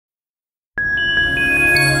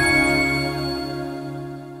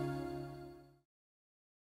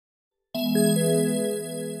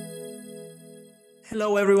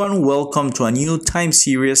Hello everyone, welcome to a new time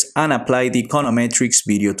series and applied econometrics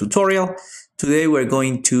video tutorial. Today we're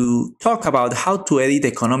going to talk about how to edit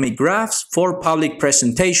economic graphs for public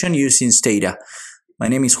presentation using Stata. My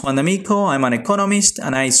name is Juan D'Amico, I'm an economist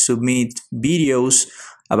and I submit videos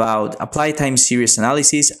about applied time series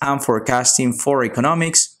analysis and forecasting for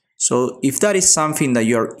economics. So if that is something that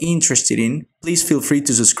you're interested in, please feel free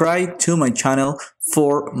to subscribe to my channel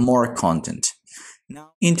for more content.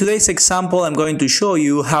 Now, in today's example, I'm going to show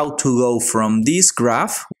you how to go from this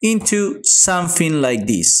graph into something like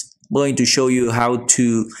this. I'm going to show you how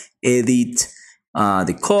to edit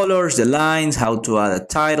the colors, the lines, how to add a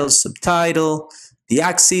title, subtitle, the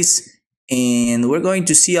axis, and we're going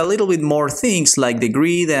to see a little bit more things like the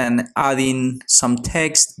grid and adding some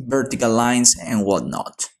text, vertical lines, and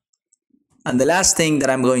whatnot. And the last thing that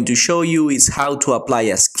I'm going to show you is how to apply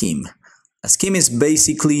a scheme. A scheme is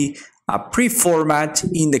basically a pre-format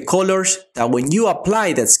in the colors that when you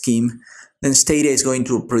apply that scheme, then Stata is going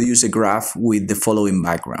to produce a graph with the following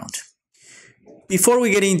background. Before we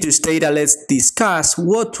get into Stata, let's discuss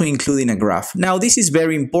what to include in a graph. Now, this is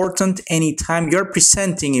very important. Anytime you're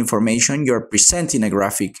presenting information, you're presenting a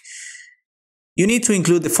graphic, you need to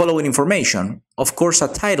include the following information. Of course, a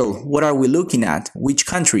title. What are we looking at? Which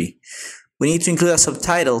country? We need to include a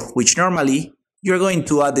subtitle, which normally you're going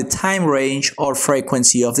to add the time range or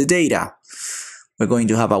frequency of the data. We're going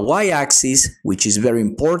to have a y-axis, which is very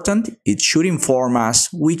important. It should inform us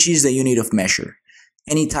which is the unit of measure.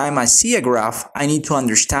 Anytime I see a graph, I need to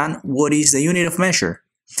understand what is the unit of measure.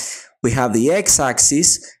 We have the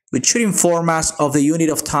x-axis, which should inform us of the unit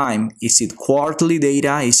of time. Is it quarterly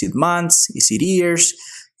data? Is it months? Is it years?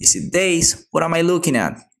 Is it days? What am I looking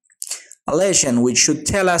at? A legend which should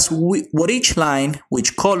tell us what each line,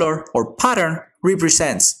 which color or pattern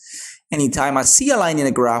represents. Anytime I see a line in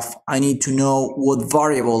a graph, I need to know what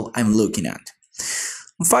variable I'm looking at.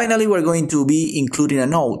 And finally, we're going to be including a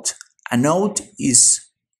note. A note is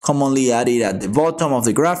commonly added at the bottom of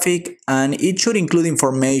the graphic and it should include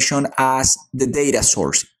information as the data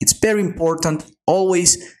source. It's very important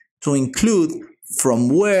always to include from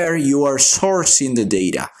where you are sourcing the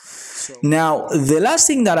data. Now, the last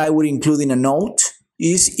thing that I would include in a note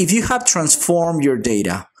is if you have transformed your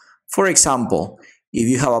data. For example, if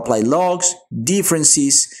you have applied logs,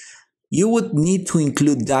 differences, you would need to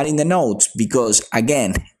include that in the notes because,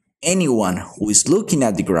 again, anyone who is looking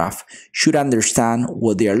at the graph should understand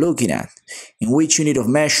what they are looking at, in which unit of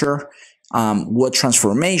measure, what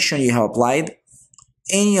transformation you have applied.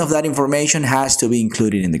 Any of that information has to be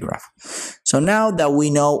included in the graph. So now that we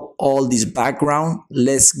know all this background,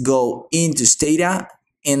 let's go into Stata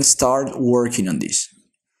and start working on this.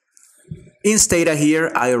 In Stata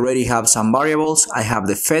here, I already have some variables. I have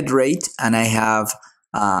the Fed rate and I have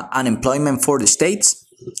unemployment for the states.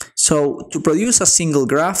 So to produce a single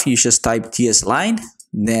graph, you just type tsLine,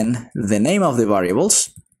 then the name of the variables,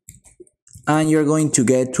 and you're going to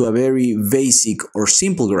get to a very basic or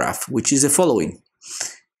simple graph, which is the following.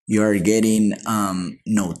 You are getting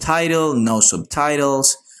no title, no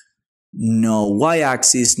subtitles, no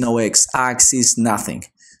y-axis, no x-axis, nothing.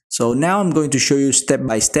 So now I'm going to show you step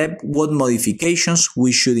by step what modifications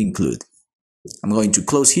we should include. I'm going to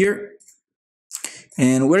close here.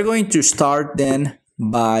 And we're going to start then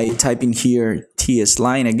by typing here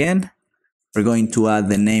tsLine again. We're going to add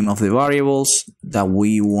the name of the variables that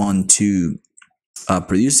we want to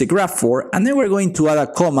produce the graph for, and then we're going to add a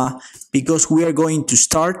comma because we are going to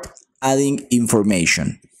start adding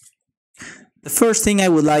information. The first thing I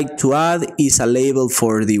would like to add is a label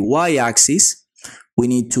for the y-axis. We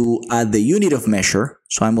need to add the unit of measure,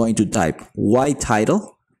 so I'm going to type y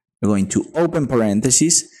title. We're going to open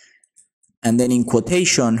parentheses, and then in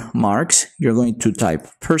quotation marks, you're going to type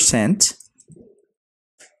 %.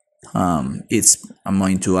 I'm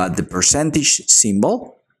going to add the percentage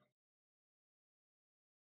symbol.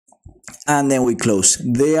 And then we close.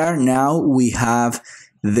 There, now we have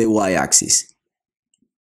the y-axis.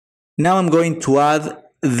 Now I'm going to add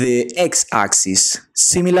the x-axis.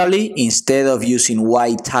 Similarly, instead of using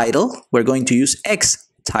y title, we're going to use x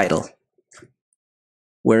title.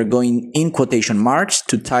 We're going in quotation marks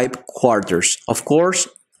to type quarters. Of course,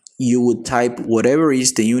 you would type whatever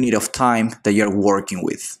is the unit of time that you're working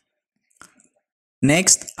with.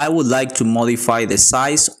 Next, I would like to modify the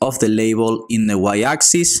size of the label in the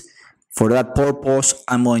y-axis. For that purpose,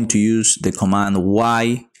 I'm going to use the command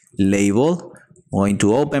y label. I'm going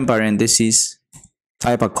to open parentheses,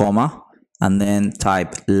 type a comma, and then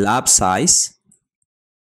type lab size,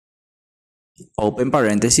 open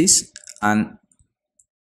parentheses, and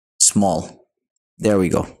small. There we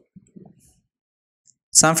go.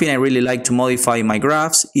 Something I really like to modify in my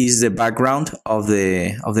graphs is the background of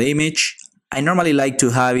the image. I normally like to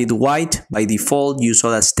have it white by default. You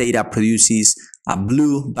saw that Stata produces a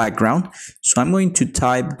blue background. So I'm going to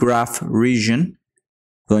type graph region,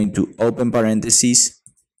 going to open parentheses,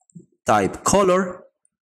 type color,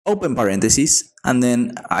 open parentheses, and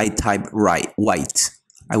then I type white.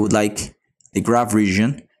 I would like the graph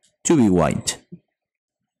region to be white.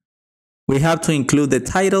 We have to include the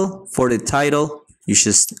title. For the title, you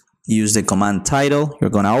just use the command title. You're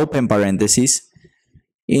going to open parentheses.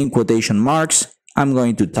 In quotation marks, I'm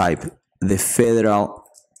going to type the federal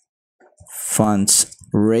funds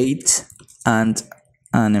rate and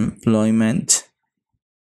unemployment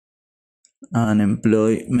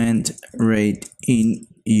rate in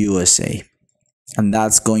USA. And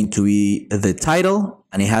that's going to be the title,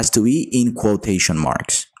 and it has to be in quotation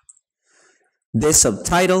marks. The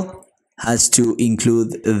subtitle has to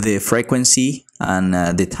include the frequency and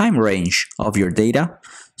the time range of your data.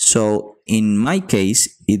 So in my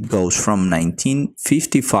case, it goes from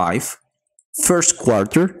 1955 first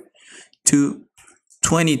quarter to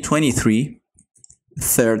 2023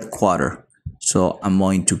 third quarter. So I'm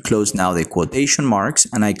going to close now the quotation marks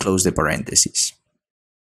and I close the parentheses.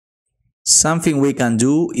 Something we can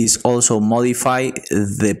do is also modify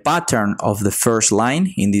the pattern of the first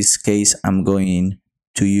line. In this case, I'm going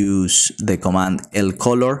to use the command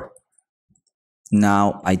lcolor.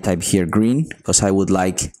 Now I type here green because I would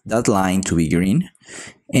like that line to be green.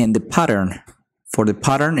 And the pattern, for the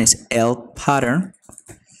pattern is lpattern.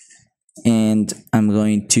 And I'm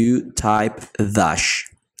going to type dash.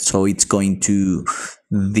 So it's going to,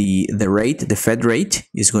 the rate, the Fed rate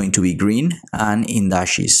is going to be green and in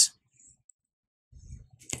dashes.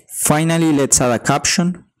 Finally, let's add a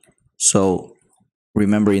caption. So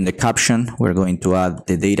remember, in the caption, we're going to add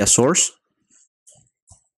the data source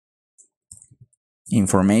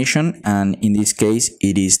information, and in this case,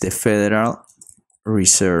 it is the Federal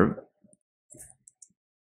Reserve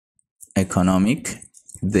economic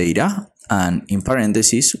data, and in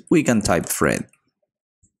parentheses, we can type Fred.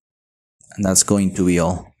 And that's going to be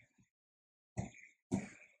all.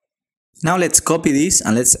 Now let's copy this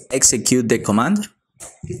and let's execute the command.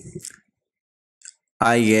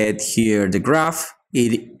 I get here the graph.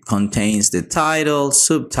 It contains the title,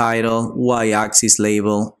 subtitle, y-axis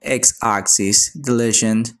label, x-axis, the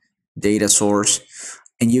legend, data source,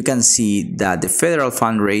 and you can see that the federal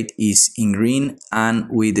fund rate is in green and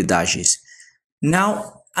with the dashes.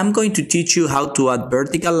 Now I'm going to teach you how to add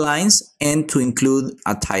vertical lines and to include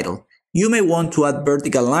a title. You may want to add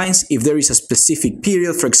vertical lines if there is a specific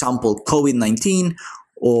period, for example, COVID-19,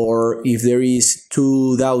 or if there is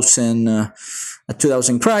 2000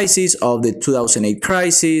 crisis of the 2008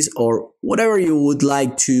 crisis, or whatever you would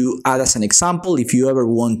like to add as an example. If you ever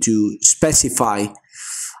want to specify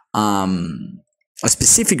a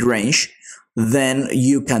specific range, then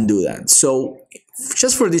you can do that. So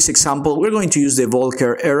just for this example, we're going to use the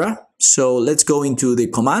Volcker era. So let's go into the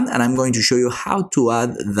command and I'm going to show you how to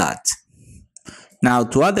add that. Now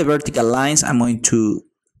to add the vertical lines, I'm going to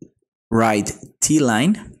write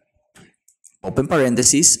T-line, open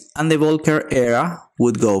parentheses, and the Volcker era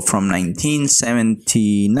would go from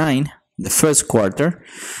 1979, the first quarter,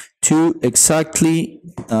 to exactly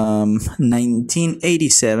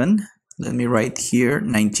 1987. Let me write here,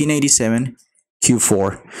 1987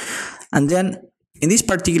 Q4. And then in this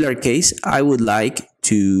particular case, I would like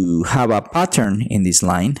to have a pattern in this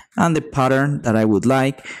line, and the pattern that I would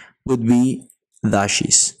like would be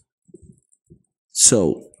dashes.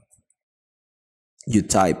 So you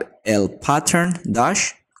type L pattern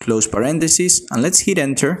dash, close parentheses, and let's hit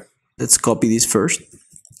enter. Let's copy this first.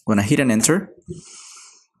 I'm gonna hit an enter.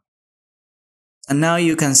 And now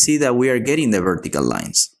you can see that we are getting the vertical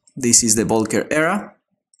lines. This is the Volcker era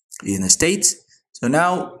in the States. So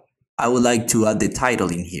now I would like to add the title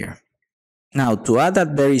in here. Now to add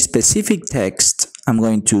that very specific text, I'm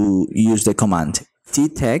going to use the command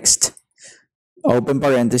ttext, open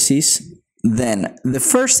parentheses. Then the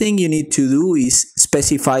first thing you need to do is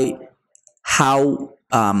specify how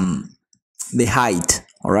the height,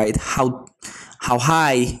 all right, how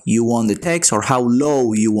high you want the text or how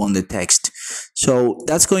low you want the text. So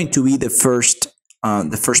that's going to be the first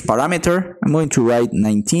parameter. I'm going to write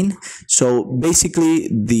 19. So basically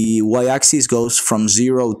the y-axis goes from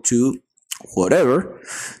 0 to whatever,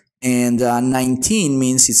 and 19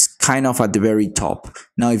 means it's kind of at the very top.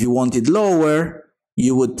 Now if you want it lower,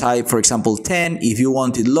 you would type, for example, 10. If you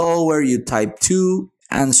want it lower, you type 2,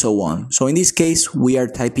 and so on. So in this case, we are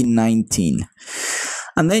typing 19.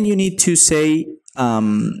 And then you need to say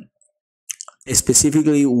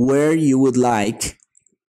specifically where you would like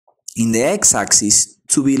in the x-axis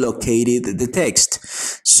to be located the text.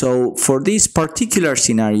 So for this particular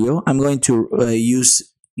scenario, I'm going to use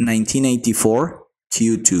 1984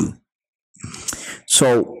 Q2.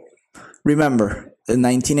 So remember,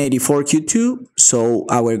 1984 Q2, so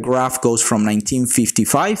our graph goes from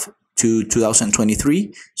 1955 to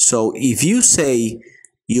 2023. So if you say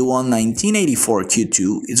you want 1984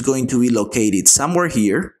 Q2, it's going to be located somewhere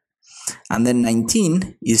here, and then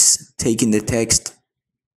 19 is taking the text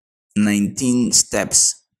 19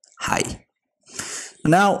 steps high.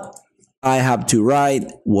 Now I have to write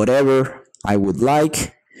whatever I would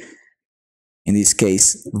like. In this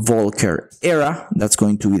case, Volcker era, that's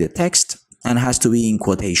going to be the text, and has to be in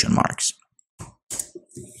quotation marks.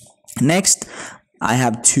 Next, I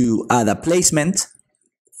have to add a placement.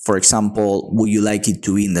 For example, would you like it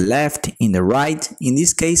to be in the left, in the right? In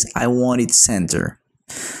this case, I want it center.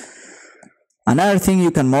 Another thing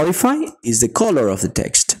you can modify is the color of the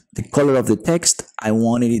text. The color of the text, I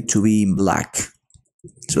wanted it to be in black.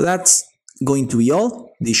 So that's going to be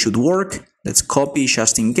all. This should work. Let's copy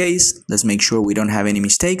just in case. Let's make sure we don't have any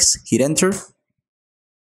mistakes. Hit enter.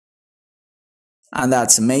 And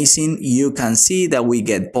that's amazing. You can see that we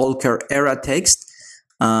get Volcker era text.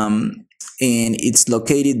 And it's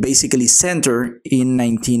located basically center in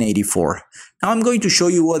 1984. Now I'm going to show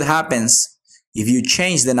you what happens if you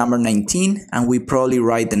change the number 19 and we probably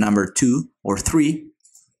write the number 2 or 3.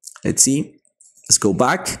 Let's see. Let's go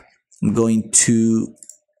back. I'm going to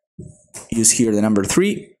use here the number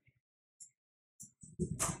 3.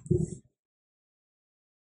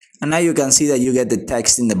 And now you can see that you get the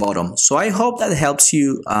text in the bottom. So I hope that helps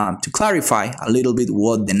you to clarify a little bit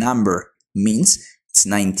what the number means. It's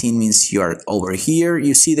 19 means you are over here.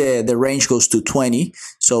 You see the range goes to 20.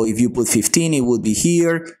 So if you put 15, it would be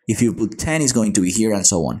here. If you put 10, it's going to be here, and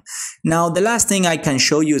so on. Now, the last thing I can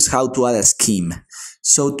show you is how to add a scheme.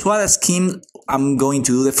 So to add a scheme, I'm going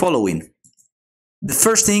to do the following. The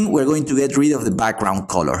first thing, we're going to get rid of the background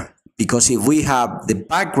color. Because if we have the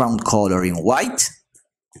background color in white,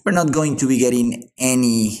 we're not going to be getting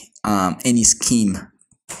any scheme.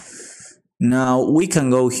 Now we can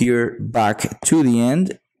go here back to the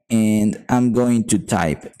end, and I'm going to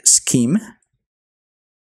type scheme,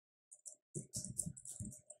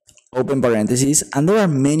 open parentheses, and there are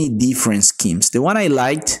many different schemes. The one I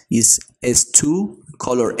liked is S2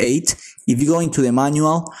 color 8. If you go into the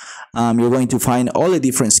manual, you're going to find all the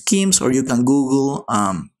different schemes, or you can Google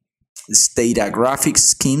Stata graphics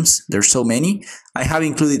schemes. There's so many. I have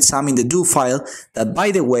included some in the do file that,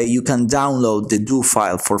 by the way, you can download the do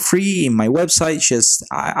file for free in my website. Just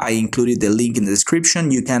I included the link in the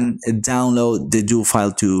description. You can download the do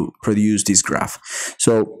file to produce this graph.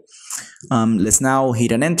 So let's now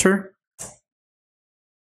hit an enter.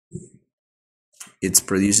 It's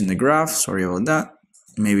producing the graph. Sorry about that.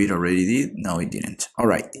 Maybe it already did. No, it didn't. All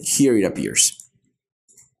right, here it appears.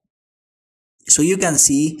 So you can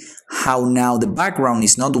see how now the background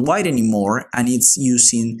is not white anymore, and it's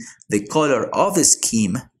using the color of the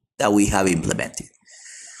scheme that we have implemented.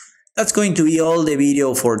 That's going to be all the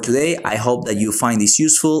video for today. I hope that you find this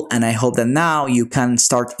useful, and I hope that now you can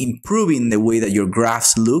start improving the way that your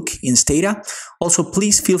graphs look in Stata. Also,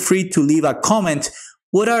 please feel free to leave a comment.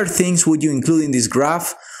 What other things would you include in this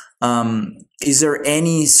graph? Is there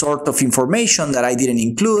any sort of information that I didn't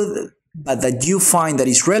include, but that you find that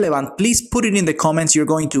is relevant? Please put it in the comments. You're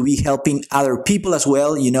going to be helping other people as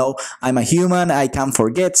well. You know, I'm a human. I can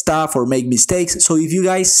forget stuff or make mistakes. So if you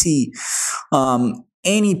guys see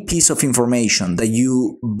any piece of information that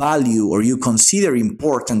you value or you consider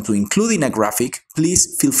important to include in a graphic,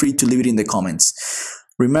 please feel free to leave it in the comments.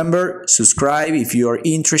 Remember, subscribe if you are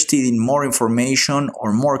interested in more information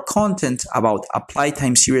or more content about applied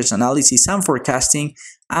time series analysis and forecasting,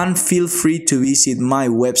 and feel free to visit my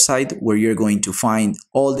website where you're going to find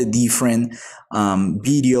all the different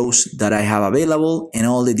videos that I have available and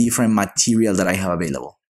all the different material that I have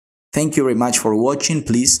available. Thank you very much for watching.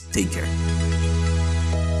 Please take care.